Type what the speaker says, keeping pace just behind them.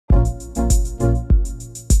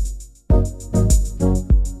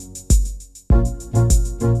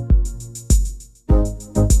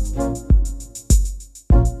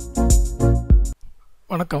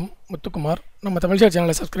வணக்கம் முத்துக்குமார். நம்ம தமிழ்ச்சாட்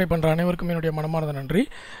சேனலை சப்ஸ்கிரைப் பண்ணுற அனைவருக்கும் என்னுடைய மனமார்ந்த நன்றி.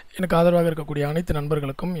 எனக்கு ஆதரவாக இருக்கக்கூடிய அனைத்து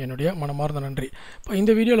நண்பர்களுக்கும் என்னுடைய மனமார்ந்த நன்றி. இப்போ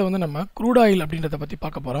இந்த வீடியோவில் நம்ம க்ரூட் ஆயில் அப்படின்றத பற்றி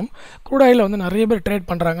பார்க்க போகிறோம். க்ரூட் ஆயிலில் நிறைய பேர் ட்ரேட்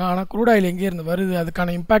பண்ணுறாங்க. ஆனால் க்ரூட் ஆயில் எங்கேருந்து வருது,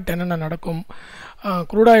 அதுக்கான இம்பேக்ட் என்னென்ன நடக்கும்,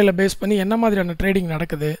 க்ரூட் ஆயிலை பேஸ் பண்ணி என்ன மாதிரியான ட்ரேடிங்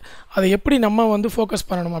நடக்குது, அதை எப்படி நம்ம ஃபோக்கஸ்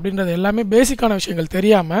பண்ணணும் அப்படின்றது எல்லாமே பேசிக்கான விஷயங்கள்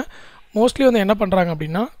தெரியாமல் மோஸ்ட்லி என்ன பண்ணுறாங்க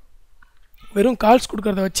அப்படின்னா, வெறும் கால்ஸ்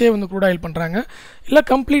கொடுக்கறத வச்சே க்ரூட் ஆயில் பண்ணுறாங்க. இல்லை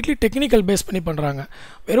கம்ப்ளீட்லி டெக்னிக்கல் பேஸ் பண்ணி பண்ணுறாங்க.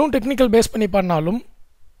 வெறும் டெக்னிக்கல் பேஸ் பண்ணி பண்ணாலும்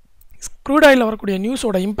க்ரூட் ஆயிலில் வரக்கூடிய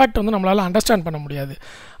நியூஸோட இம்பேக்ட் நம்மளால் அண்டர்ஸ்டாண்ட் பண்ண முடியாது.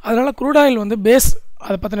 அதனால் க்ரூட் ஆயில் பேஸ்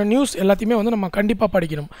அதை பற்றின நியூஸ் எல்லாத்தையுமே நம்ம கண்டிப்பாக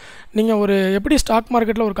படிக்கணும். நீங்கள் எப்படி ஸ்டாக்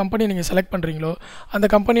மார்க்கெட்டில் ஒரு கம்பெனி நீங்கள் செலக்ட் பண்ணுறீங்களோ, அந்த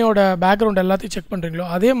கம்பெனியோட பேக்ரவுண்ட் எல்லாத்தையும் செக் பண்ணுறீங்களோ,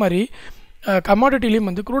 அதே மாதிரி கமாடிட்டிலையும்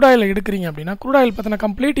க்ரூட் ஆயில் எடுக்கிறீங்க அப்படின்னா க்ரூட் ஆயில் பற்றின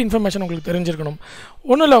கம்ப்ளீட் இன்ஃபர்மேஷன் உங்களுக்கு தெரிஞ்சிருக்கணும்.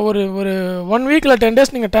 ஒன்றும் இல்லை, ஒரு 1 வீக் இல்லை 10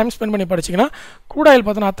 டேஸ் நீங்கள் டைம் ஸ்பெண்ட் பண்ணி படிச்சிங்கன்னா க்ரூட் ஆயில்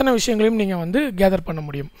பற்றின அத்தனை விஷயங்களையும் நீங்கள் கேதர் பண்ண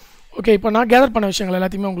முடியும். ஓகே, இப்போ நான் கேதர் பண்ண விஷயங்கள்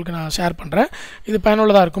எல்லாத்தையுமே உங்களுக்கு நான் ஷேர் பண்ணுறேன். இது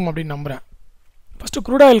பயனுள்ளதாக இருக்கும் அப்படின்னு நம்புகிறேன். ஃபஸ்ட்டு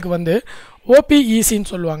க்ரூட் ஆயிலுக்கு ஓபிஇசின்னு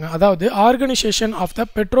சொல்லுவாங்க, அதாவது organisation of the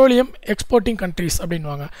petroleum exporting countries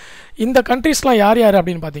அப்படின்வாங்க. இந்த கண்ட்ரீஸ்லாம் யார் யார்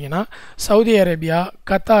அப்படின்னு பார்த்தீங்கன்னா, Saudi Arabia,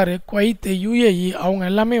 Qatar, Kuwait, UAE அவங்க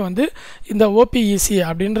எல்லாமே இந்த ஓபிஇசி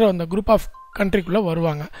அப்படின்ற அந்த குரூப் ஆஃப் கண்ட்ரிக்குள்ளே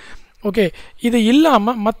வருவாங்க. ஓகே, இது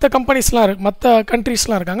இல்லாமல் மற்ற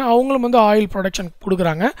கண்ட்ரீஸ்லாம் இருக்காங்க. அவங்களும் ஆயில் ப்ரொடக்ஷன்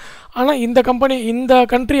கொடுக்குறாங்க. ஆனால் இந்த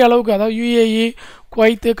கண்ட்ரி அளவுக்கு, அதாவது யுஏஇ,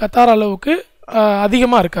 குவைத்து, கத்தார் அளவுக்கு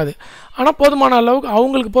அதிகமாக இருக்காது. ஆனால்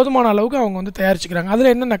அவங்களுக்கு போதுமான அளவுக்கு அவங்க தயாரிச்சுக்கிறாங்க.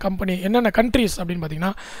 அதில் என்னென்ன கண்ட்ரீஸ் அப்படின்னு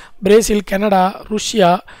பார்த்தீங்கன்னா, பிரேசில், கனடா,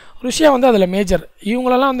 ருஷ்யா அதில் மேஜர்.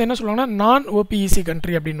 இவங்களெல்லாம் என்ன சொல்லுவாங்கன்னா நான் ஓபிஇசி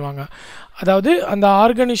கண்ட்ரி அப்படின்வாங்க. அதாவது அந்த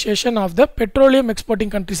organisation of the petroleum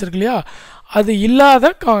exporting countries இருக்கு இல்லையா, அது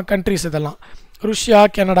இல்லாத கண்ட்ரிஸ் இதெல்லாம் ருஷ்யா,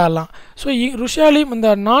 கனடாலாம். ஸோ ருஷ்யாலையும்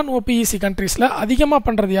இந்த நான் ஓபிஇசி கண்ட்ரீஸில் அதிகமாக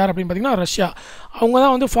பண்ணுறது யார் அப்படின்னு பார்த்தீங்கன்னா ரஷ்யா. அவங்க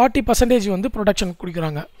தான் 40% ப்ரொடக்ஷன்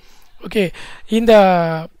கொடுக்குறாங்க. ஓகே, இந்த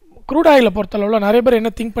க்ரூட் ஆயிலை பொறுத்தளவில் நிறைய பேர் என்ன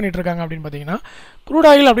திங்க் பண்ணிகிட்டு இருக்காங்க அப்படின்னு பார்த்தீங்கன்னா, க்ரூட்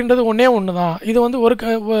ஆயில் அப்படின்றது ஒன்று தான். இது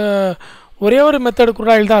ஒரே ஒரு மெத்தடு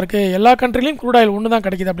க்ரூட் ஆயில் தான் இருக்குது, எல்லா கண்ட்ரிலையும் க்ரூட் ஆயில் ஒன்று தான்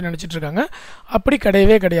கிடைக்கிது அப்படின்னு நினச்சிட்டு இருக்காங்க. அப்படி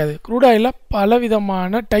கிடையவே கிடையாது. க்ரூட் ஆயிலில் பல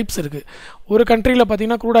விதமான டைப்ஸ் இருக்குது. ஒரு கண்ட்ரியில்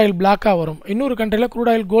பார்த்தீங்கன்னா க்ரூட் ஆயில் பிளாக்காக வரும், இன்னொரு கண்ட்ரியில்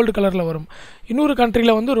க்ரூட் ஆயில் கோல்டு கலரில் வரும், இன்னொரு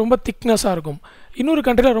கண்ட்ரியில் ரொம்ப திக்னஸாக இருக்கும், இன்னொரு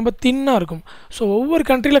கண்ட்ரியில் ரொம்ப தின்னாக இருக்கும். ஸோ ஒவ்வொரு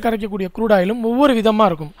கண்ட்ரியில் கிடைக்கக்கூடிய க்ரூட் ஆயிலும் ஒவ்வொரு விதமாக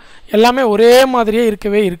இருக்கும். எல்லாமே ஒரே மாதிரியே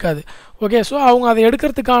இருக்கவே இருக்காது. ஓகே, ஸோ அவங்க அதை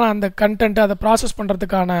எடுக்கிறதுக்கான அந்த கண்டென்ட், அதை ப்ராசஸ்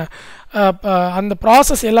பண்ணுறதுக்கான அந்த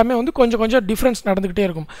ப்ராசஸ் எல்லாமே கொஞ்சம் டிஃப்ரென்ஸ் நடந்துக்கிட்டே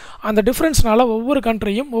இருக்கும். அந்த டிஃப்ரென்ஸ்னால ஒவ்வொரு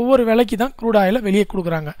கண்ட்ரியும் ஒவ்வொரு விலைக்கு தான் க்ரூட் ஆயிலை வெளியே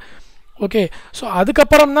கொடுக்குறாங்க. ஓகே, ஸோ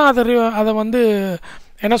அதுக்கப்புறம் தான் அதை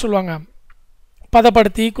என்ன சொல்லுவாங்க,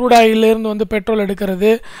 பதப்படுத்தி க்ரூட் ஆயிலேருந்து பெட்ரோல் எடுக்கிறது,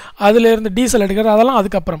 அதிலேருந்து டீசல் எடுக்கிறது, அதெல்லாம்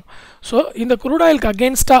அதுக்கப்புறம். ஸோ இந்த க்ரூட் ஆயிலுக்கு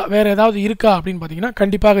அகெயின்ஸ்டாக வேறு ஏதாவது இருக்கா அப்படின்னு பார்த்தீங்கன்னா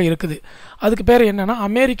கண்டிப்பாக இருக்குது. அதுக்கு பேர் என்னென்னா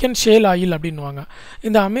அமெரிக்கன் ஷேல் ஆயில் அப்படின்வாங்க.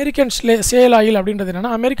 இந்த அமெரிக்கன் ஷேல் ஆயில் அப்படின்றது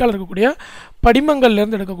என்னென்னா, அமெரிக்காவில் இருக்கக்கூடிய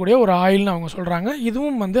படிமங்கள்லேருந்து எடுக்கக்கூடிய ஒரு ஆயில்னு அவங்க சொல்கிறாங்க.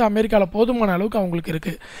 இதுவும் அமெரிக்காவில் போதுமான அளவுக்கு அவங்களுக்கு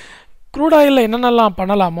இருக்குது. க்ரூட் ஆயிலில் என்னென்னலாம்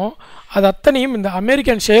பண்ணலாமோ அது அத்தனையும் இந்த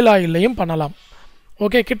அமெரிக்கன் ஷேல் ஆயில்லையும் பண்ணலாம்.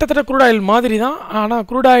 ஓகே, கிட்டத்தட்ட க்ரூட் ஆயில் மாதிரி தான், ஆனால்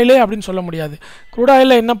க்ரூட் ஆயிலே அப்படின்னு சொல்ல முடியாது. க்ரூட்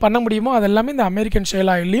ஆயிலில் என்ன பண்ண முடியுமோ அது எல்லாமே இந்த அமெரிக்கன் ஷேல்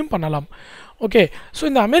ஆயிலையும் பண்ணலாம். ஓகே, ஸோ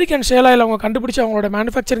இந்த அமெரிக்கன் ஷேல் ஆயில் அவங்க கண்டுபிடிச்சி அவங்களோட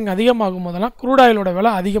மேனுஃபேக்சரிங் அதிகமாகும் போதெல்லாம் க்ரூட் ஆயிலோட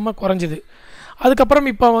விலை அதிகமாக குறைஞ்சிது. அதுக்கப்புறம்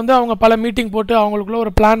இப்போ அவங்க பல மீட்டிங் போட்டு அவங்களுக்குள்ள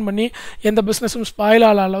ஒரு பிளான் பண்ணி எந்த பிஸ்னஸும் ஸ்பாயில்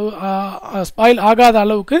ஆகாத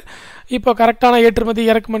அளவுக்கு இப்போ கரெக்டான ஏற்றுமதி,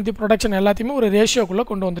 இறக்குமதி, ப்ரொடக்ஷன் எல்லாத்தையுமே ஒரு ரேஷியோக்குள்ளே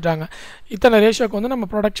கொண்டு வந்துட்டாங்க. இத்தனை ரேஷியோக்கு நம்ம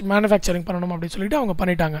மேனுஃபேக்சரிங் பண்ணணும் அப்படின்னு சொல்லிட்டு அவங்க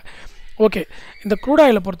பண்ணிட்டாங்க. ஓகே, இந்த க்ரூட்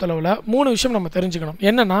ஆயிலை பொறுத்தளவில் 3 விஷயம் நம்ம தெரிஞ்சுக்கணும்.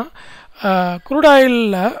 என்னென்னா, க்ரூட்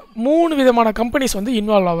ஆயிலில் 3 விதமான கம்பெனிஸ்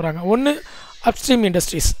இன்வால்வ் ஆகுறாங்க. ஒன்று அப்ஸ்ட்ரீம்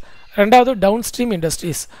இண்டஸ்ட்ரீஸ், ரெண்டாவது டவுன் ஸ்ட்ரீம்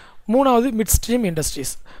இண்டஸ்ட்ரீஸ், மூணாவது மிட் ஸ்ட்ரீம்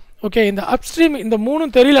இண்டஸ்ட்ரீஸ். ஓகே, இந்த அப்ஸ்ட்ரீம் இந்த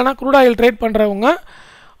 3ம் தெரியலனா க்ரூட் ஆயில் ட்ரேட் பண்ணுறவங்க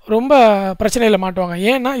ரொம்ப பிரச்சனையில் மாட்டுவாங்க.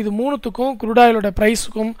 ஏன்னா இது 3த்துக்கும் க்ரூட் ஆயிலோட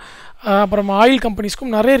ப்ரைஸுக்கும் அப்புறம் ஆயில்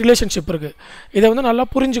கம்பெனிஸ்க்கும் நிறைய ரிலேஷன்ஷிப் இருக்குது. இதை நல்லா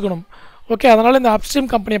புரிஞ்சுக்கணும். ஓகே, அதனால் இந்த அப்ஸ்ட்ரீம்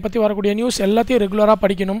கம்பெனியை பற்றி வரக்கூடிய நியூஸ் எல்லாத்தையும் ரெகுலராக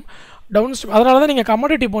படிக்கணும். அதனால தான் நீங்கள்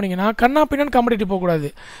கமாடிட்டி போனீங்கன்னா கண்ணா பின்னான்னு கமாடிட்டி போகக்கூடாது.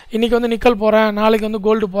 இன்றைக்கி நிக்கல் போகிறேன், நாளைக்கு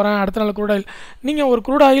கோல்டு போகிறேன், அடுத்த நாள் க்ரூட் ஆயில். நீங்கள் ஒரு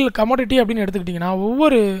க்ரூட் ஆயில் கமாடிட்டி அப்படின்னு எடுத்துக்கிட்டிங்கன்னா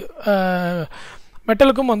ஒவ்வொரு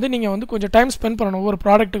மெட்டலுக்கும் நீங்கள் கொஞ்சம் டைம் ஸ்பெண்ட் பண்ணணும். ஒவ்வொரு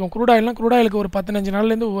ப்ராடக்ட்டுக்கும் க்ரூட் ஆயிலுக்கு ஒரு 15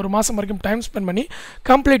 நாள்லேருந்து ஒரு மாதம் வரைக்கும் டைம் ஸ்பெண்ட் பண்ணி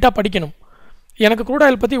கம்ப்ளீட்டாக படிக்கணும். எனக்கு க்ரூட்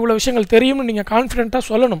ஆயில் பற்றி இவ்வளோ விஷயங்கள் தெரியும்னு நீங்கள் கான்ஃபிடென்ட்டாக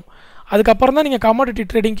சொல்லணும். அதுக்கப்புறம் தான் நீங்கள் கமாடிட்டி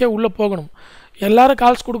ட்ரேடிங்கே உள்ளே போகணும். எல்லோரும்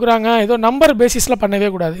கால்ஸ் கொடுக்குறாங்க, ஏதோ நம்பர் பேசிஸில் பண்ணவே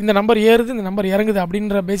கூடாது. இந்த நம்பர் ஏறுது, இந்த நம்பர் இறங்குது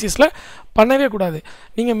அப்படின்ற பேசிஸில் பண்ணவே கூடாது.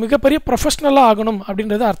 நீங்கள் மிகப்பெரிய ப்ரொஃபஷ்னலாக ஆகணும்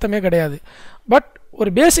அப்படின்றது அர்த்தமே கிடையாது. பட் ஒரு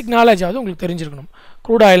பேசிக் நாலேஜாவது உங்களுக்கு தெரிஞ்சிருக்கணும்.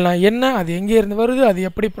 க்ரூட் ஆயில்னா என்ன, அது எங்கே இருந்து வருது, அது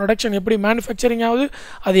எப்படி ப்ரொடக்ஷன், எப்படி மேனுஃபேக்சரிங் ஆகுது,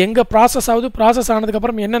 அது எங்கே ப்ராசஸ் ஆகுது, ப்ராசஸ்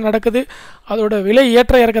ஆனதுக்கப்புறம் என்ன நடக்குது, அதோட விலை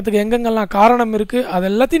ஏற்ற இறக்கத்துக்கு எங்கெங்கெல்லாம் காரணம் இருக்குது, அது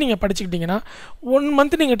எல்லாத்தையும் நீங்கள் படிச்சுக்கிட்டிங்கன்னா 1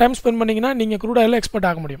 மந்த் நீங்கள் டைம் ஸ்பெண்ட் பண்ணிங்கன்னா நீங்கள் க்ரூட் ஆயிலில் எக்ஸ்பர்ட்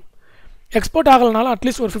ஆக முடியும். எக்ஸ்போர்ட் ஆகலனாலும்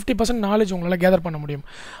அட்லீஸ்ட் ஒரு 50% நாலேஜ் உங்களால் கேதர் பண்ண முடியும்.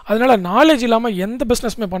 அதனால் நாலேஜ் இல்லாமல் எந்த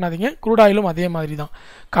பிஸ்னஸுமே பண்ணாதீங்க. க்ரூட் ஆயிலும் அதே மாதிரி தான்,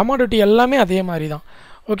 கமாடிட்டி எல்லாமே அதே மாதிரி தான்.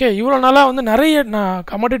 ஓகே, இவ்வளோ நாளாக வந்து நிறைய நான்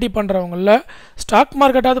கமாடிட்டி பண்ணுறவங்கள ஸ்டாக்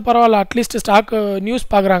மார்க்கெட்டாவது பரவாயில்ல, அட்லீஸ்ட் ஸ்டாக் நியூஸ்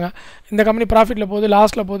பார்க்குறாங்க, இந்த கம்பெனி ப்ராஃபிட்டில் போகுது,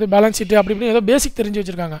 லாஸ்ட்டில் போகுது, பேலன்ஸ் ஷீட்டு அப்படி இப்படின்னு ஏதோ பேசிக் தெரிஞ்சு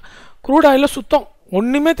வச்சுருக்காங்க. க்ரூட் ஆயிலில் சுத்தம்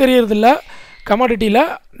ஒன்றுமே தெரியறதில்ல. கமாடிட்டியில்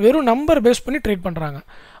வெறும் நம்பர் பேஸ் பண்ணி ட்ரேட் பண்ணுறாங்க.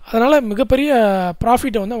 அதனால் மிகப்பெரிய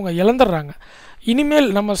ப்ராஃபிட்டை வந்து அவங்க இழந்துடுறாங்க. இனிமேல்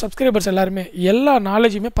நம்ம சப்ஸ்கிரைபர்ஸ் எல்லாருமே எல்லா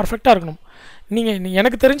நாலேஜுமே பர்ஃபெக்டாக இருக்கணும். நீங்கள்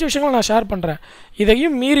எனக்கு தெரிஞ்ச விஷயங்களை நான் ஷேர் பண்ணுறேன்.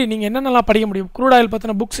 இதையும் மீறி நீங்கள் என்னென்னலாம் படிக்க முடியும், க்ரூட் ஆயில்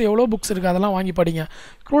பற்றின புக்ஸ் எவ்வளோ புக்ஸ் இருக்குது, அதெல்லாம் வாங்கி படிங்க.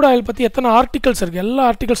 க்ரூட் ஆயில் பற்றி எத்தனை ஆர்டிகல்ஸ் இருக்குது, எல்லா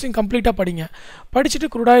ஆர்டிகல்ஸையும் கம்ப்ளீட்டாக படிங்க.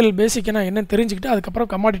 படிச்சுட்டு க்ரூட் ஆயில் பேசிக்காக என்னென்னு தெரிஞ்சுக்கிட்டு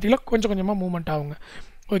அதுக்கப்புறம் கமாடிட்டியில் கொஞ்சம் கொஞ்சமாக மூவ்மெண்ட் ஆகுங்க.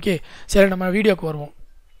 ஓகே, சரி, நம்ம வீடியோக்கு வருவோம்.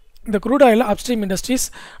 இந்த crude oil upstream industries,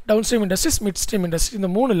 downstream industries, midstream industry, இந்த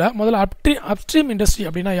 3ல் முதல்ல அப்ஸ்ட்ரீம் இண்டஸ்ட்ரி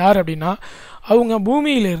அப்படின்னா யார் அப்படின்னா அவங்க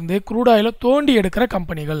பூமியிலேருந்து க்ரூட் ஆயிலை தோண்டி எடுக்கிற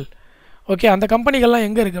கம்பெனிகள். ஓகே, அந்த கம்பெனிகள்லாம்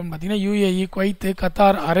எங்கே இருக்குதுன்னு பார்த்தீங்கன்னா UAE, குவைத்து,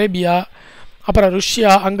 கத்தார், அரேபியா, அப்புறம்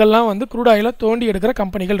ருஷ்யா, அங்கெல்லாம் வந்து க்ரூட் ஆயிலை தோண்டி எடுக்கிற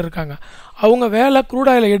கம்பெனிகள் இருக்காங்க. அவங்க வேலை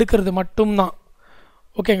க்ரூட் ஆயிலை எடுக்கிறது மட்டும்தான்.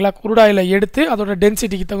 ஓகேங்களா, க்ரூட் ஆயிலை எடுத்து அதோட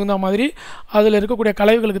டென்சிட்டிக்கு தகுந்த மாதிரி, அதில் இருக்கக்கூடிய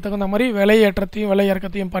கலவைகளுக்கு தகுந்த மாதிரி விலை ஏற்றத்தையும் விலை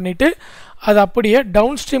இறக்கத்தையும் பண்ணிவிட்டு அதை அப்படியே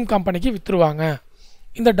டவுன் ஸ்ட்ரீம் கம்பெனிக்கு விற்றுருவாங்க.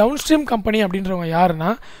 இந்த டவுன் ஸ்ட்ரீம் கம்பெனி அப்படின்றவங்க யாருன்னா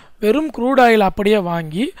வெறும் க்ரூட் ஆயில் அப்படியே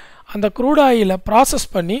வாங்கி அந்த க்ரூட் ஆயிலை ப்ராசஸ்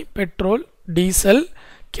பண்ணி petrol, diesel,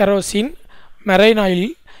 kerosene, marine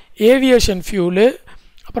oil, aviation fuel,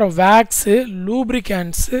 அப்புறம் வேக்ஸு,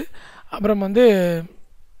 லூப்ரிகேன்ஸு, அப்புறம் வந்து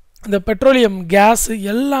இந்த பெட்ரோலியம் கேஸு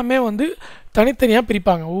எல்லாமே வந்து தனித்தனியாக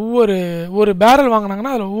பிரிப்பாங்க. ஒரு பேரல்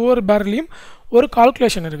வாங்கினாங்கன்னா அதில் ஒவ்வொரு பேரல்லையும் ஒரு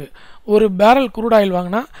கால்குலேஷன் இருக்குது. ஒரு பேரல் க்ரூட் ஆயில்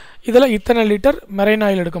வாங்கினா இதில் இத்தனை லிட்டர் மெரைன்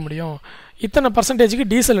ஆயில் எடுக்க முடியும், இத்தனை பர்சன்டேஜுக்கு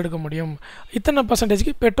டீசல் எடுக்க முடியும், இத்தனை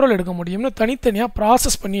பர்சன்டேஜுக்கு பெட்ரோல் எடுக்க முடியும்னு தனித்தனியாக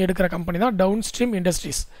ப்ராசஸ் பண்ணி எடுக்கிற கம்பெனி தான் டவுன் ஸ்ட்ரீம்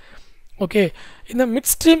இண்டஸ்ட்ரீஸ். ஓகே, இந்த மிட்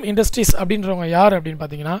ஸ்ட்ரீம் இண்டஸ்ட்ரீஸ் அப்படின்றவங்க யார் அப்படின்னு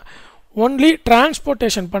பார்த்தீங்கன்னா ஒன்லி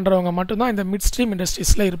டிரான்ஸ்போர்ட்டேஷன் பண்ணுறவங்க மட்டும்தான் இந்த மிட் ஸ்ட்ரீம்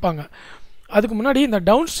இண்டஸ்ட்ரீஸில் இருப்பாங்க. அதுக்கு முன்னாடி இந்த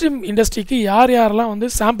டவுன் ஸ்ட்ரீம் இண்டஸ்ட்ரிக்கு யாரெல்லாம் வந்து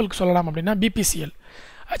சாம்பிளுக்கு சொல்லலாம் அப்படின்னா BPCL,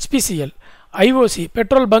 HPCL, IOC,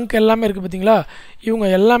 petrol bunk எல்லாமே இருக்குது பார்த்தீங்களா, இவங்க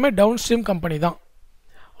எல்லாமே டவுன் ஸ்ட்ரீம் கம்பெனி தான்.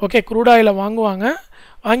 ஓகே, க்ரூட் ஆயிலை வாங்குவாங்க,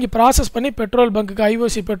 வாங்கி ப்ராசஸ் பண்ணி பெட்ரோல் பங்க்குக்கு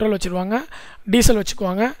IOC பெட்ரோல் வச்சுருவாங்க, டீசல்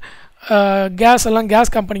வச்சுக்குவாங்க, கேஸ் எல்லாம்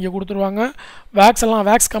கேஸ் கம்பெனிக்கு கொடுத்துருவாங்க, வேக்ஸ் எல்லாம்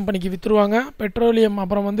வேக்ஸ் கம்பெனிக்கு விற்றுருவாங்க, பெட்ரோலியம்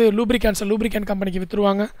அப்புறம் வந்து லூப்ரிகேன் கம்பெனிக்கு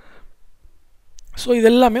விற்றுருவாங்க. ஸோ இது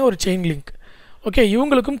எல்லாமே ஒரு செயின் லிங்க். ஓகே,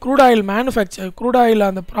 இவங்களுக்கும் க்ரூட் ஆயில் க்ரூட் ஆயில்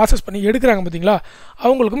அந்த ப்ராசஸ் பண்ணி எடுக்கிறாங்க பார்த்தீங்களா,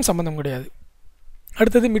 அவங்களுக்கும் சம்மந்தம் கிடையாது.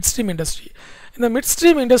 அடுத்தது மிட் ஸ்ட்ரீம் இண்டஸ்ட்ரி. இந்த மிட்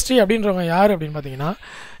ஸ்ட்ரீம் இண்டஸ்ட்ரி அப்படின்றவங்க யார் அப்படின்னு பார்த்தீங்கன்னா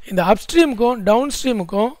இந்த அப்ஸ்ட்ரீமுக்கும் டவுன்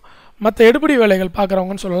ஸ்ட்ரீமுக்கும் மற்ற எடுபடி வேலைகள்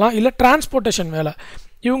பார்க்குறவங்கன்னு சொல்லலாம், இல்லை டிரான்ஸ்போர்ட்டேஷன் வேலை.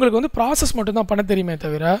 இவங்களுக்கு வந்து ப்ராசஸ் மட்டும்தான் பண்ண தெரியுமே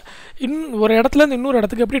தவிர ஒரு இடத்துலேருந்து இன்னொரு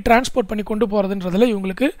இடத்துக்கு எப்படி டிரான்ஸ்போர்ட் பண்ணி கொண்டு போகிறதுன்றதில்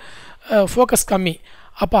இவங்களுக்கு ஃபோக்கஸ் கம்மி.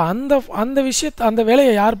 அப்போ அந்த விஷயத்தை அந்த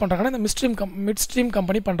வேலையை யார் பண்ணுறாங்கன்னா இந்த மிட் ஸ்ட்ரீம்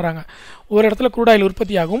கம்பெனி பண்ணுறாங்க. ஒரு இடத்துல க்ரூட் ஆயில்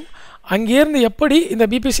உற்பத்தி ஆகும், அங்கேருந்து எப்படி இந்த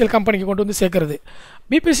BPCL கம்பெனிக்கு கொண்டு வந்து சேர்க்குறது.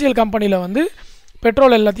 BPCL கம்பெனியில் வந்து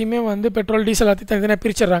பெட்ரோல் எல்லாத்தையுமே வந்து பெட்ரோல், டீசல் எல்லாத்தையும் தனித்தனியாக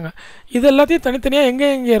பிரிச்சிடுறாங்க. இது எல்லாத்தையும் தனித்தனியாக எங்கே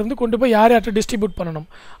இருந்து கொண்டு போய் யார்கிட்ட டிஸ்ட்ரிபியூட் பண்ணணும்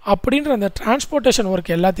அப்படின்ற அந்த டிரான்ஸ்போர்ட்டேஷன்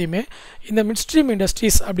ஒர்க் எல்லாத்தையுமே இந்த மிட் ஸ்ட்ரீம்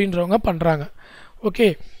இண்டஸ்ட்ரீஸ் அப்படின்றவங்க பண்ணுறாங்க. ஓகே,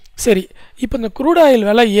 சரி, இப்போ இந்த க்ரூட் ஆயில்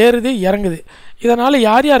விலை ஏறுது இறங்குது, இதனால்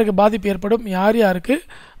யாருக்கு பாதிப்பு ஏற்படும், யாருக்கு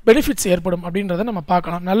பெனிஃபிட்ஸ் ஏற்படும் அப்படின்றத நம்ம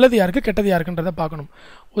பார்க்கணும். நல்லது யாருக்கு, கெட்டது யாருக்குன்றதை பார்க்கணும்.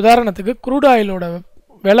 உதாரணத்துக்கு க்ரூட் ஆயிலோட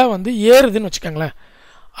விலை வந்து ஏறுதுன்னு வச்சுக்கோங்களேன்.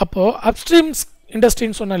 அப்போது அப்ஸ்ட்ரீம்ஸ்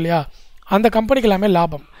இண்டஸ்ட்ரின்னு சொன்னேன் இல்லையா, அந்த கம்பெனிக்கு எல்லாமே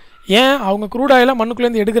லாபம். ஏன், அவங்க க்ரூட் ஆயிலை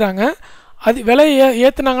மண்ணுக்குள்ளேருந்து எடுக்கிறாங்க, அது விலையை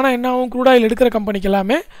ஏற்றுனாங்கன்னா என்ன ஆகும், க்ரூட் ஆயில் எடுக்கிற கம்பெனிக்கு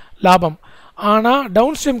எல்லாமே லாபம். ஆனால்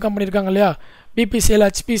டவுன் ஸ்ட்ரீம் கம்பெனி இருக்காங்க இல்லையா, BPCL,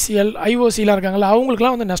 HPCL, IOCலாம் இருக்காங்களா,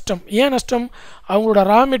 அவங்களுக்குலாம் வந்து நஷ்டம். ஏன் நஷ்டம், அவங்களோட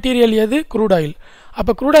ரா மெட்டீரியல் எது, க்ரூட் ஆயில்.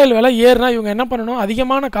 அப்போ க்ரூட் ஆயில் விலை ஏறுனா இவங்க என்ன பண்ணணும்,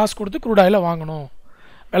 அதிகமான காசு கொடுத்து க்ரூட் ஆயிலை வாங்கணும்.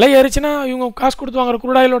 விலை ஏறிச்சுன்னா இவங்க காசு கொடுத்து வாங்குற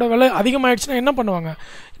க்ரூட் ஆயிலோட விலை அதிகமாகிடுச்சுன்னா என்ன பண்ணுவாங்க,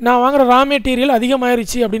 நான் வாங்குகிற ரா மெட்டீரியல்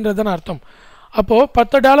அதிகமாகிடுச்சு அப்படின்றது தானே அர்த்தம். அப்போது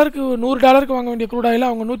 $10 $100 வாங்க வேண்டிய க்ரூட் ஆயில்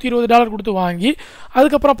அவங்க $120 கொடுத்து வாங்கி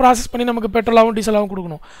அதுக்கப்புறம் ப்ராசஸ் பண்ணி நமக்கு பெட்ரோலாகவும் டீசலாகவும்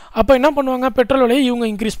கொடுக்கணும். அப்போ என்ன பண்ணுவாங்க, பெட்ரோல் விலையை இவங்க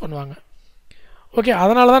இன்க்ரீஸ் பண்ணுவாங்க. ஓகே,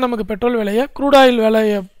 அதனால தான் நமக்கு பெட்ரோல் விலையை க்ரூட் ஆயில்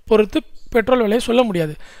விலையை பொறுத்து பெட்ரோல் விலையை சொல்ல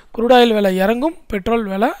முடியாது. க்ரூட் ஆயில் விலை இறங்கும், பெட்ரோல்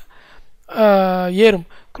விலை ஏறும்.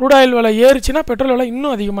 க்ரூட் ஆயில் விலை ஏறுச்சுன்னா பெட்ரோல் விலை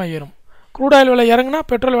இன்னும் அதிகமாக ஏறும். க்ரூட் ஆயில் விலை இறங்குனா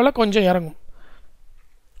பெட்ரோல் விலை கொஞ்சம் இறங்கும்.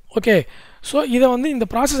 ஓகே, ஸோ இதை வந்து இந்த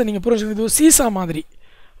ப்ராசஸை நீங்கள் புரிஞ்சுக்கணும். இது சீசா மாதிரி.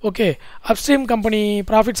 Okay, upstream company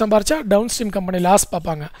profit சம்பாரிச்சா down stream company loss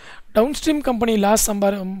பார்ப்பாங்க. டவுன் ஸ்ட்ரீம் கம்பெனி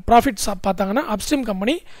ப்ராஃபிட் பார்த்தாங்கன்னா அப்ஸ்ட்ரீம்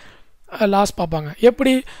கம்பெனி லாஸ் பார்ப்பாங்க.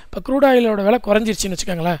 எப்படி? இப்போ க்ரூட் ஆயிலோட விலை குறைஞ்சிருச்சின்னு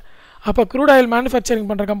வச்சுக்கோங்களேன். அப்போ க்ரூட் ஆயில் மேனுஃபேக்சரிங்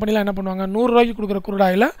பண்ணுற கம்பெனிலாம் என்ன பண்ணுவாங்க, 100 ரூபாய்க்கு கொடுக்குற க்ரூட்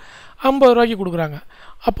ஆயிலை 50 ரூபாய்க்கு கொடுக்குறாங்க.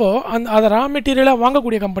 அப்போது அதை ரா மெட்டீரியலாக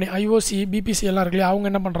வாங்கக்கூடிய கம்பெனி ஐஓசி பிபிசி எல்லாம் இருக்கு இல்லையா, அவங்க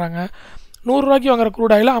என்ன பண்ணுறாங்க, 100 ரூபாய்க்கு வாங்குற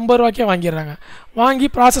க்ரூட் ஆயிலை 50 ரூபாய்க்கே வாங்கிடுறாங்க. வாங்கி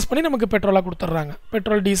ப்ராசஸ் பண்ணி நமக்கு பெட்ரோலாக கொடுத்துட்றாங்க.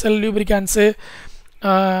 Petrol, diesel, லூப்ரிகன்ஸு,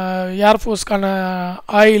 ஏர்ஃபோர்ஸ்க்கான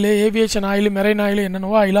oil, aviation oil, marine oil,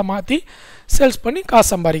 என்னென்னவோ ஆயிலாக மாற்றி சேல்ஸ் பண்ணி காசு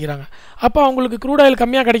சம்பாதிக்கிறாங்க. அப்போ அவங்களுக்கு க்ரூட் ஆயில்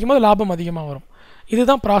கம்மியாக கிடைக்கும் போது லாபம் அதிகமாக வரும்.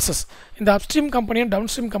 இதுதான் ப்ராசஸ். இந்த அப்ஸ்ட்ரீம் கம்பெனியும்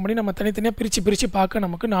டவுன் ஸ்ட்ரீம் கம்பெனி நம்ம தனித்தனியாக பிரித்து பார்க்க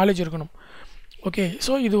நமக்கு நாலேஜ் இருக்கணும். ஓகே,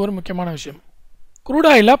 ஸோ இது ஒரு முக்கியமான விஷயம். க்ரூட்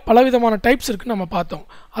ஆயிலில் பலவிதமான டைப்ஸ் இருக்குன்னு நம்ம பார்த்தோம்.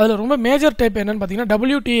 அதில் ரொம்ப மேஜர் டைப் என்னென்னு பார்த்தீங்கன்னா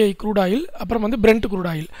WTI க்ரூட் ஆயில், அப்புறம் வந்து பிரெண்ட் க்ரூட்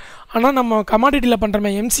ஆயில். ஆனால் நம்ம கமாடிட்டியில் பண்ணுறமே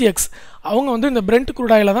MCX அவங்க வந்து இந்த பிரெண்ட்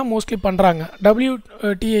க்ரூட் ஆயிலை தான் மோஸ்ட்லி பண்ணுறாங்க.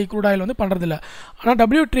 WTI க்ரூட் ஆயில் வந்து பண்ணுறதில்ல. ஆனால்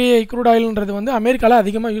WTI க்ரூட் ஆயில்ன்றது வந்து அமெரிக்காவில்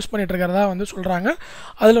அதிகமாக யூஸ் பண்ணிகிட்டு இருக்கிறதா வந்து சொல்கிறாங்க.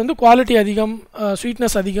 அதில் வந்து குவாலிட்டி அதிகம்,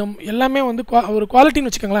 ஸ்வீட்னஸ் அதிகம், எல்லாமே வந்து ஒரு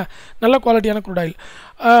குவாலிட்டின்னு வச்சுக்கோங்களேன், நல்ல குவாலிட்டியான க்ரூட் ஆயில்.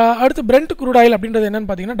 அடுத்து பிரெண்ட் க்ரூட் ஆயில் அப்படின்றது என்னென்னு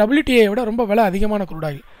பார்த்தீங்கன்னா WTI விட ரொம்ப விலை அதிகமான க்ரூட்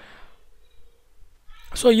ஆயில்.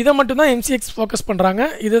 ஸோ இதை மட்டும்தான் MCX ஃபோக்கஸ் பண்ணுறாங்க.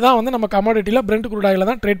 இதுதான் வந்து நம்ம கமாடிட்டியில் பிரெண்ட் க்ரூட் ஆயிலில்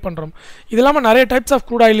தான் ட்ரேட் பண்ணுறோம். இது இல்லாமல் நிறைய டைப்ஸ் ஆஃப்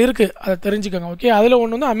க்ரூட் ஆயில் இருக்குது, அதை தெரிஞ்சுக்கோங்க. ஓகே, அதில்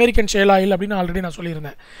ஒன்று வந்து அமெரிக்கன் ஷேல் ஆயில் அப்படின்னு ஆல்ரெடி நான்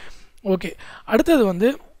சொல்லியிருந்தேன். ஓகே, அடுத்தது வந்து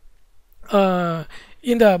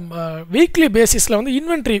இந்த வீக்லி பேசிஸில் வந்து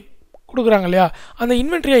இன்வென்ட்ரி கொடுக்குறாங்க இல்லையா, அந்த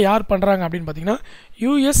இன்வென்ட்ரியை யார் பண்ணுறாங்க அப்படின்னு பார்த்தீங்கன்னா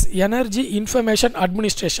US எனர்ஜி இன்ஃபர்மேஷன்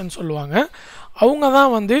அட்மினிஸ்ட்ரேஷன் சொல்லுவாங்க. அவங்க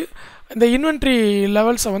தான் வந்து இந்த இன்வென்ட்ரி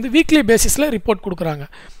லெவல்ஸை வந்து வீக்லி பேசிஸில் ரிப்போர்ட் கொடுக்குறாங்க.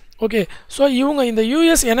 ஓகே, ஸோ இவங்க இந்த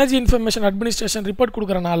US energy information administration report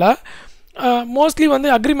கொடுக்குறனால mostly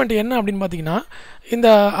வந்து அக்ரிமெண்ட் என்ன அப்படின்னு பார்த்தீங்கன்னா, இந்த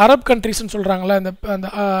அரப் கண்ட்ரிஸ்ன்னு சொல்கிறாங்களே, அந்த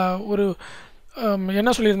ஒரு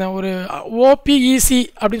என்ன சொல்லியிருந்தேன், ஒரு OPEC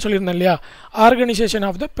அப்படின்னு சொல்லியிருந்தேன் இல்லையா, organisation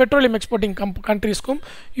of the petroleum exporting கண்ட்ரீஸ்க்கும்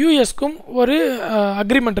USக்கும் ஒரு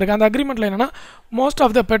அக்ரிமெண்ட் இருக்குது. அந்த அக்ரிமெண்ட்டில் என்னென்னா most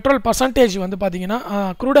of the petrol percentage வந்து பார்த்தீங்கன்னா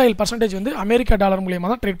க்ரூட் ஆயில் பர்சன்டேஜ் வந்து அமெரிக்கா டாலர்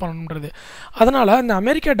மூலியமாக தான் ட்ரேட் பண்ணணுன்றது. அதனால் இந்த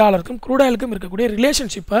அமெரிக்கா டாலருக்கும் க்ரூட் ஆயிலுக்கும் இருக்கக்கூடிய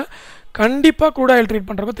ரிலேஷன்ஷிப்பை கண்டிப்பாக க்ரூட் ஆயில் ட்ரேட்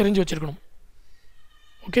பண்ணுறவங்க தெரிஞ்சு வச்சுருக்கணும்.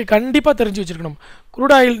 ஓகே, கண்டிப்பாக தெரிஞ்சு வச்சுருக்கணும்.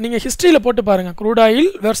 க்ரூட் ஆயில் நீங்கள் ஹிஸ்ட்ரியில் போட்டு பாருங்கள், crude oil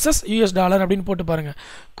versus US dollar அப்படின்னு போட்டு பாருங்கள்.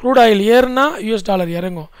 க்ரூட் ஆயில் ஏறுனா US டாலர்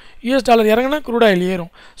இறங்கும், US டாலர் இறங்குனா க்ரூட் ஆயில்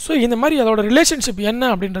ஏறும். ஸோ இந்த மாதிரி அதோட ரிலேஷன்ஷிப் என்ன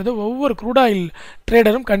அப்படின்றது ஒவ்வொரு க்ரூட் ஆயில்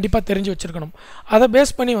ட்ரேடரும் கண்டிப்பாக தெரிஞ்சு வச்சுருக்கணும். அதை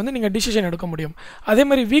பேஸ் பண்ணி வந்து நீங்கள் டிசிஷன் எடுக்க முடியும். அதே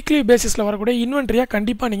மாதிரி வீக்லி பேசிஸில் வரக்கூடிய இன்வென்ட்ரியாக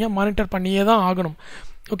கண்டிப்பாக நீங்கள் மானிட்டர் பண்ணியே தான் ஆகணும்.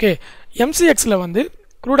 ஓகே, MCXயில் வந்து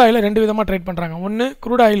க்ரூட் ஆயிலை 2 விதமாக ட்ரேட் பண்ணுறாங்க. ஒன்று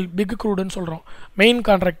க்ரூட் ஆயில் பிக் க்ரூடுன்னு சொல்கிறோம், மெயின்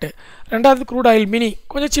கான்ட்ராக்டு. ரெண்டாவது க்ரூட் ஆயில் மினி,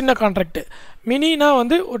 கொஞ்சம் சின்ன கான்ட்ராக்டு. மினினா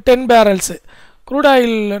வந்து ஒரு 10 பேரல்ஸு. Crude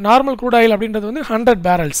oil normal crude oil அப்படின்றது வந்து 100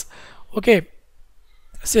 பேரல்ஸ். ஓகே,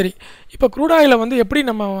 சரி. இப்போ க்ரூட் ஆயிலை வந்து எப்படி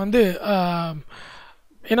நம்ம வந்து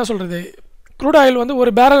என்ன சொல்கிறது, க்ரூட் ஆயில் வந்து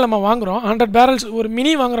ஒரு பேரல் நம்ம வாங்குகிறோம், 100 பேரல்ஸ். ஒரு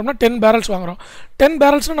மினி வாங்குறோம்னா 10 பேரல்ஸ் வாங்குகிறோம். 10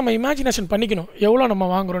 பேரல்ஸ்னால் நம்ம இமேஜினேஷன் பண்ணிக்கணும் எவ்வளோ நம்ம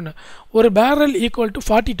வாங்குகிறோன்னு. ஒரு பேரல் ஈக்குவல் டு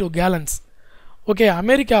 42 கேலன்ஸ். ஓகே,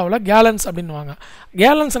 அமெரிக்காவில் கேலன்ஸ் அப்படின்வாங்க.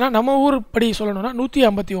 கேலன்ஸ்னால் நம்ம ஊர் படி சொல்லணும்னா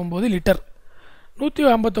 159 லிட்டர்.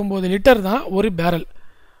 159 லிட்டர் தான் ஒரு பேரல்.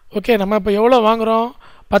 ஓகே, நம்ம இப்போ எவ்வளோ வாங்குகிறோம்,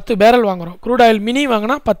 10 பேரல் வாங்குகிறோம். க்ரூட் ஆயில் மினி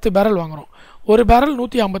வாங்கினா 10 பேரல் வாங்குகிறோம். ஒரு பேரல்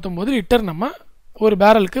 159 லிட்டர் நம்ம ஒரு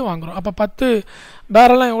பேரலுக்கு வாங்குகிறோம். அப்போ 10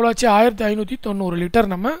 பேரல்லாம் எவ்வளோ ஆச்சு, 1590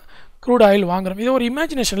 லிட்டர் நம்ம க்ரூட் ஆயில் வாங்குகிறோம். இதை ஒரு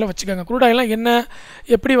இமேஜினேஷனில் வச்சுக்கோங்க. க்ரூட் ஆயிலாம் என்ன,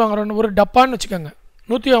 எப்படி வாங்குகிறோன்னு ஒரு டப்பான்னு வச்சுக்கோங்க.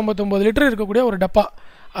 159 லிட்டர் இருக்கக்கூடிய ஒரு டப்பா,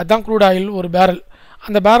 அதுதான் க்ரூட் ஆயில் ஒரு பேரல்.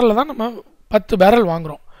 அந்த பேரலில் தான் நம்ம 10 பேரல்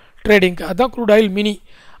வாங்குகிறோம் ட்ரேடிங்க்கு. அதுதான் க்ரூட் ஆயில் மினி.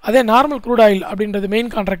 அதே நார்மல் க்ரூட் ஆயில் அப்படின்றது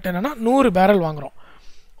மெயின் கான்ட்ராக்ட் என்னென்னா 100 பேரல் வாங்குகிறோம்.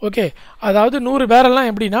 ஓகே, அதாவது 100 பேரல்லாம்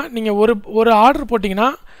எப்படின்னா, நீங்கள் ஒரு ஆர்டர் போட்டிங்கன்னா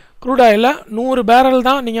க்ரூட் ஆயிலில் 100 பேரல்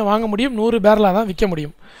தான் நீங்கள் வாங்க முடியும், 100 பேரலாக தான் விற்க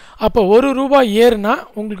முடியும். அப்போ ₹1 ஏறுனா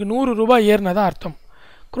உங்களுக்கு ₹100 ஏறுனதான் அர்த்தம்.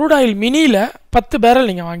 க்ரூட் ஆயில் மினியில் 10 பேரல்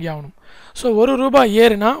நீங்கள் வாங்கி ஆகணும். ஸோ ₹1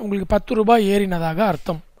 ஏறுனா உங்களுக்கு ₹10 ஏறினதாக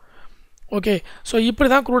அர்த்தம். ஓகே, ஸோ இப்படி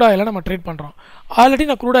தான் க்ரூட் ஆயிலை நம்ம ட்ரேட் பண்ணுறோம். ஆல்ரெடி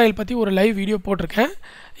நான் க்ரூட் ஆயில் பற்றி ஒரு லைவ் வீடியோ போட்டிருக்கேன்.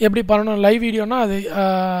 எப்படி பண்ணணும் லைவ் வீடியோனா, அது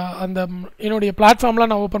அந்த என்னுடைய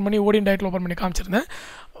பிளாட்ஃபார்ம்லாம் நான் ஓப்பன் பண்ணி ஓடின் டயட்டில் ஓப்பன் பண்ணி காமிச்சிருந்தேன்.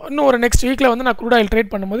 இன்னும் ஒரு நெக்ஸ்ட் வீக்கில் வந்து நான் க்ரூட் ஆயில் ட்ரேட்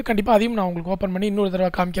பண்ணும்போது கண்டிப்பாக அதையும் நான் உங்களுக்கு ஓப்பன் பண்ணி இன்னொரு தடவை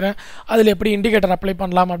காமிக்கிறேன். அதில் எப்படி இண்டிகேட்டர் அப்ளை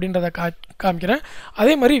பண்ணலாம் அப்படின்றத காமிக்கிறேன்.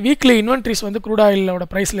 அதே மாதிரி வீக்லி இன்வென்ட்ரிஸ் வந்து க்ரூட் ஆயிலோட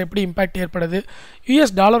ப்ரைஸில் எப்படி இம்பாக்ட் ஏற்படுது,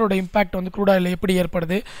 US டாலரோட இம்பாக்ட் வந்து க்ரூட் ஆயிலில் எப்படி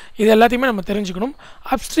ஏற்படுது, இது எல்லாத்தையுமே நம்ம தெரிஞ்சுக்கணும்.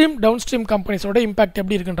 அப்ஸ்ட்ரீம் டவுன் ஸ்ட்ரீம் கம்பெனிஸோட இம்பாக்ட்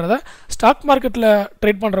எப்படி இருக்குன்றத ஸ்டாக் மார்க்கெட்டில்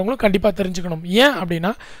ட்ரேட் பண்ணுறவங்களும் கண்டிப்பாக தெரிஞ்சுக்கணும். ஏன்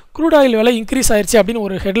அப்படின்னா, க்ரூட் ஆயில் விலை இன்க்ரீஸ் ஆயிடுச்சு அப்படின்னு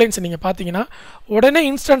ஒரு ஹெட்லைன்ஸ் நீங்கள் பார்த்தீங்கன்னா உடனே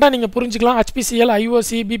இன்ஸ்டண்ட்டாக நீங்கள் புரிஞ்சுக்கலாம் HPCL,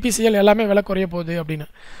 IOC, BPCL எல்லாமே விலை குறைய போகுது அப்படின்னு.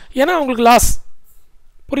 ஏன்னா அவங்களுக்கு லாஸ்.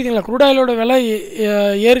 புரியுதுங்களா? க்ரூட் ஆயிலோட விலை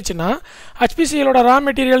ஏறுச்சுன்னா ஹெச்பிசிஎலோட ரா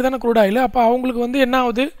மெட்டீரியல் தானே க்ரூட் ஆயில். அப்போ அவங்களுக்கு வந்து என்ன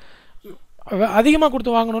ஆகுது, அதிகமாக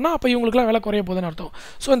கொடுத்து வாங்கணும்னா அப்போ இவங்களுக்குலாம் விலை குறைய போகுதுன்னு அர்த்தம்.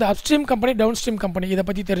 ஸோ இந்த upstream company, down stream company இதை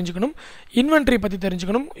பற்றி தெரிஞ்சுக்கணும். இன்வென்ட்ரி பற்றி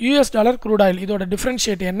தெரிஞ்சுக்கணும். யூஎஸ் டாலர் க்ரூட் ஆயில் இதோட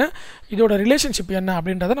டிஃப்ரென்ஷியேட் என்ன, இதோட ரிலேஷன்ஷிப் என்ன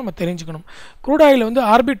அப்படின்றத நம்ம தெரிஞ்சுக்கணும். க்ரூட் ஆயில் வந்து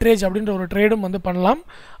ஆர்பிட்ரேஜ் அப்படின்ற ஒரு ட்ரேடும் வந்து பண்ணலாம்.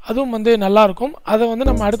 அதுவும் வந்து நல்லாயிருக்கும். அதை வந்து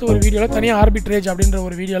நம்ம அடுத்த ஒரு வீடியோவில் தனியாக ஆர்பிட்ரேஜ் அப்படின்ற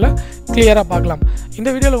ஒரு வீடியோவில் கிளியராக பார்க்கலாம். இந்த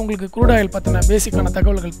வீடியோவில் உங்களுக்கு க்ரூட் ஆயில் பற்றின பேசிக்கான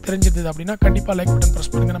தகவல்கள் தெரிஞ்சிருந்தது அப்படின்னா கண்டிப்பாக லைக் பட்டன்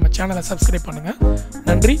ப்ரெஸ் பண்ணுங்கள். நம்ம சேனலை சப்ஸ்கிரைப் பண்ணுங்கள்.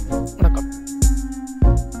 நன்றி, வணக்கம்.